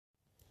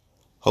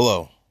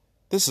Hello,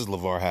 this is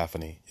LeVar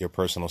Haffney, your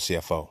personal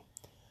CFO.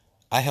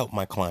 I help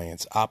my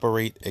clients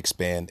operate,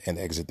 expand, and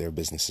exit their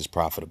businesses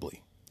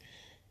profitably.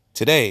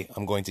 Today,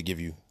 I'm going to give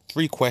you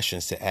 3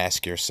 questions to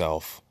ask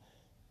yourself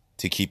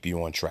to keep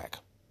you on track.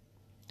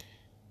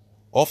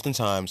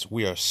 Oftentimes,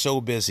 we are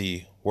so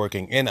busy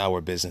working in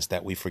our business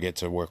that we forget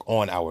to work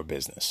on our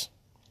business.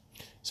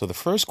 So the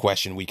first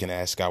question we can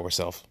ask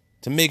ourselves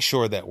to make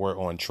sure that we're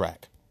on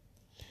track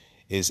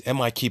is,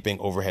 am I keeping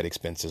overhead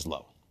expenses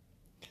low?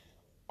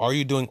 Are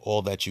you doing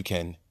all that you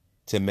can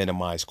to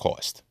minimize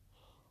cost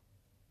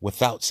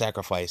without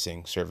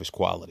sacrificing service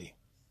quality?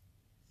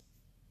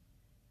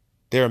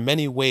 There are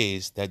many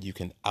ways that you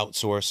can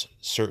outsource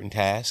certain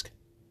tasks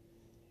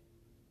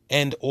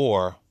and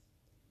or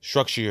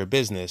structure your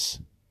business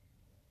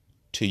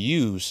to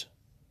use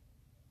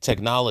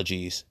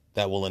technologies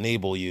that will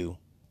enable you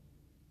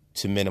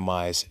to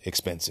minimize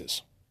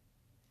expenses.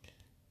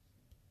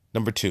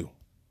 Number 2,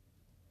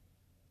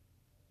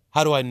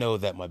 how do I know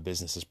that my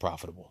business is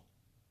profitable?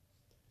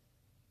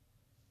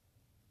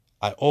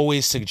 I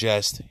always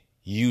suggest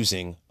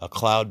using a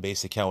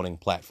cloud-based accounting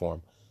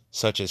platform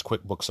such as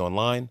QuickBooks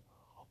Online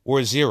or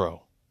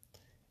Xero.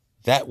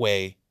 That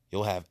way,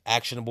 you'll have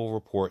actionable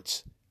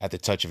reports at the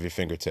touch of your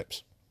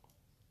fingertips.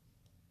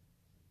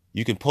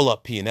 You can pull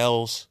up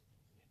P&Ls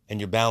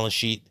and your balance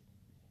sheet,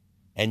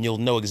 and you'll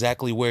know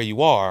exactly where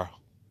you are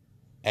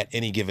at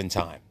any given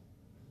time.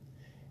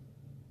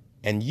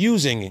 And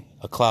using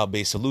a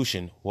cloud-based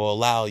solution will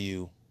allow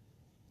you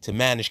to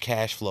manage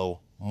cash flow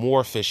more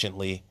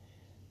efficiently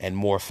and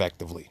more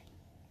effectively.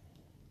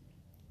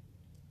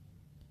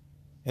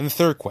 And the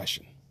third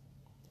question,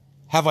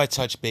 have I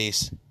touched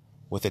base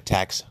with a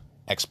tax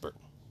expert?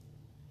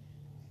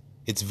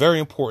 It's very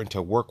important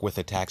to work with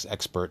a tax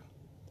expert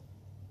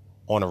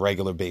on a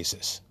regular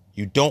basis.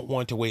 You don't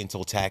want to wait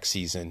until tax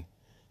season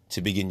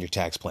to begin your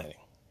tax planning.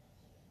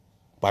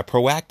 By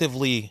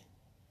proactively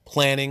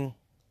planning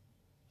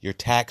your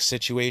tax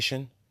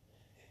situation,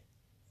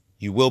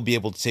 you will be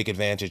able to take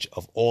advantage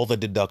of all the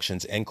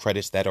deductions and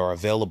credits that are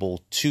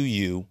available to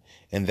you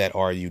and that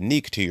are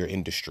unique to your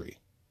industry.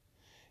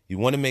 You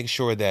want to make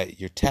sure that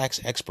your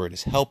tax expert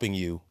is helping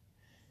you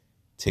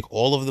take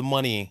all of the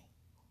money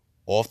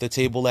off the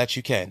table that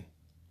you can.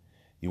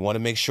 You want to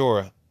make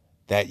sure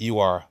that you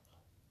are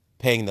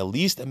paying the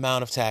least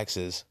amount of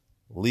taxes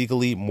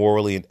legally,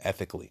 morally, and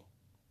ethically.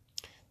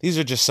 These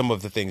are just some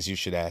of the things you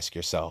should ask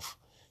yourself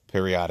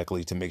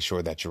periodically to make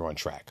sure that you're on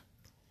track.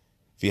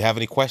 If you have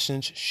any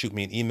questions, shoot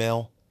me an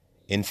email,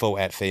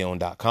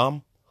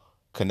 info@fayone.com.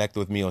 Connect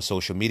with me on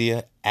social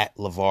media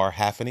 @LeVar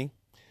Haffney.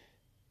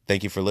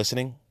 Thank you for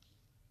listening.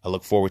 I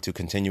look forward to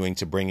continuing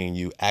to bringing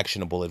you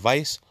actionable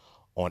advice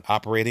on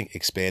operating,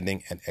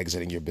 expanding, and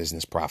exiting your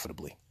business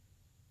profitably.